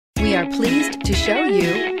are pleased to show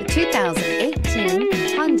you the 2018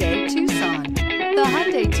 Hyundai Tucson. The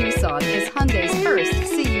Hyundai Tucson is Hyundai's first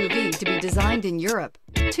CUV to be designed in Europe.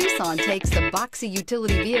 Tucson takes the boxy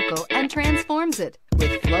utility vehicle and transforms it.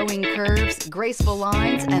 With flowing curves, graceful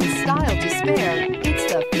lines, and style to spare,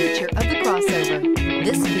 it's the feature of the crossover.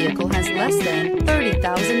 This vehicle has less than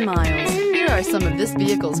 30,000 miles. Here are some of this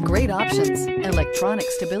vehicle's great options: electronic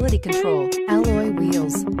stability control, alloy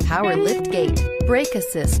wheels, power lift gate, brake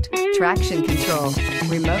assist, traction control,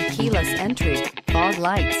 remote keyless entry, fog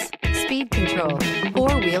lights, speed control,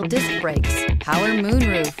 four-wheel disc brakes, power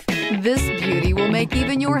moonroof. This beauty will make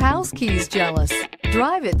even your house keys jealous.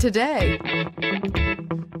 Drive it today.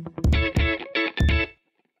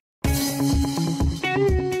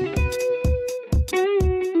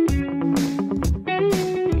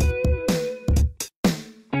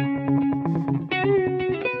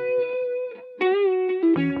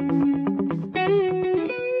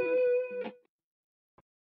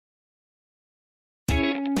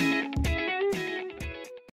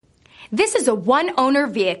 This is a one-owner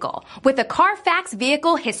vehicle with a Carfax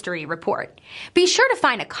Vehicle History Report. Be sure to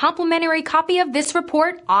find a complimentary copy of this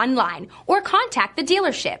report online or contact the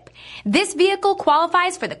dealership. This vehicle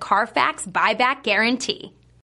qualifies for the Carfax Buyback Guarantee.